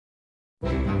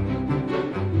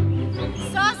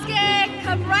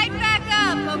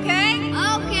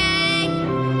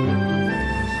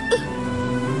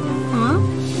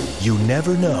You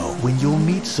never know when you'll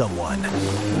meet someone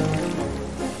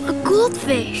A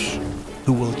goldfish.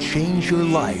 who will change your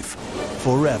life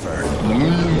forever.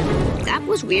 That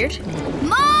was weird.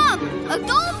 Mom! A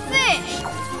goldfish!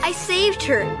 I saved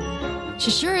her. She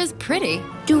sure is pretty.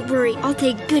 Don't worry, I'll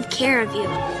take good care of you.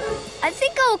 I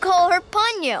think I'll call her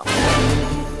Ponyo.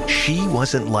 She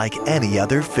wasn't like any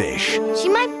other fish. She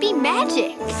might be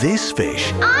magic. This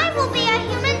fish I will be a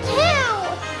human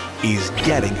too. is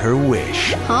getting her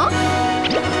wish. Huh?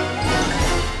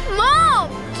 Mom!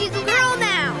 She's a girl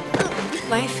now.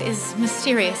 Life is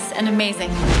mysterious and amazing.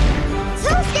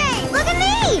 Sosuke, look at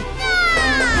me!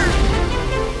 Ah!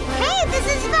 Hey, this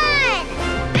is fun!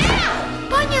 Ow!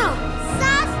 Ponyo!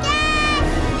 Sosuke!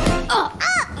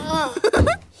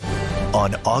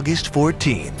 On August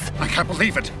 14th, I can't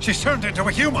believe it. She's turned into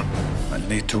a human. I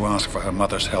need to ask for her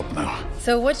mother's help now.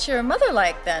 So what's your mother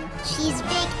like then? She's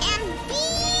big and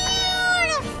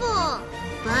beautiful,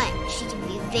 but she can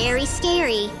be very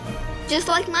scary. Just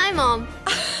like my mom.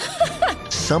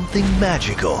 something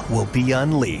magical will be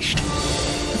unleashed,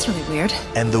 That's really weird.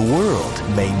 and the world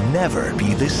may never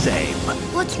be the same.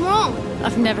 What's wrong?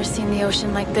 I've never seen the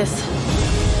ocean like this.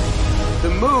 The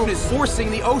moon is forcing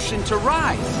the ocean to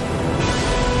rise.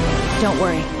 Don't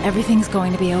worry, everything's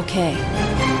going to be okay.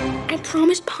 I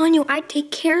promised Ponyo I'd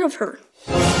take care of her.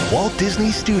 Walt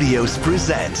Disney Studios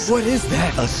presents What is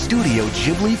that? a Studio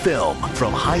Ghibli film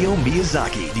from Hayao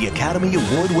Miyazaki, the Academy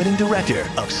Award-winning director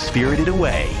of Spirited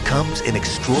Away, comes an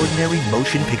extraordinary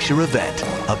motion picture event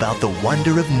about the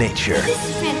wonder of nature, This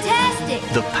is fantastic.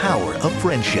 the power of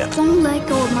friendship, Don't let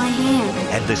go of my hand.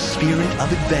 and the spirit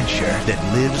of adventure that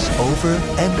lives over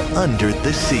and under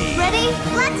the sea. Ready?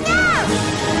 Let's go!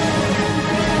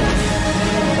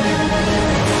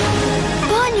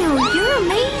 Ponyo, you're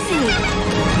amazing.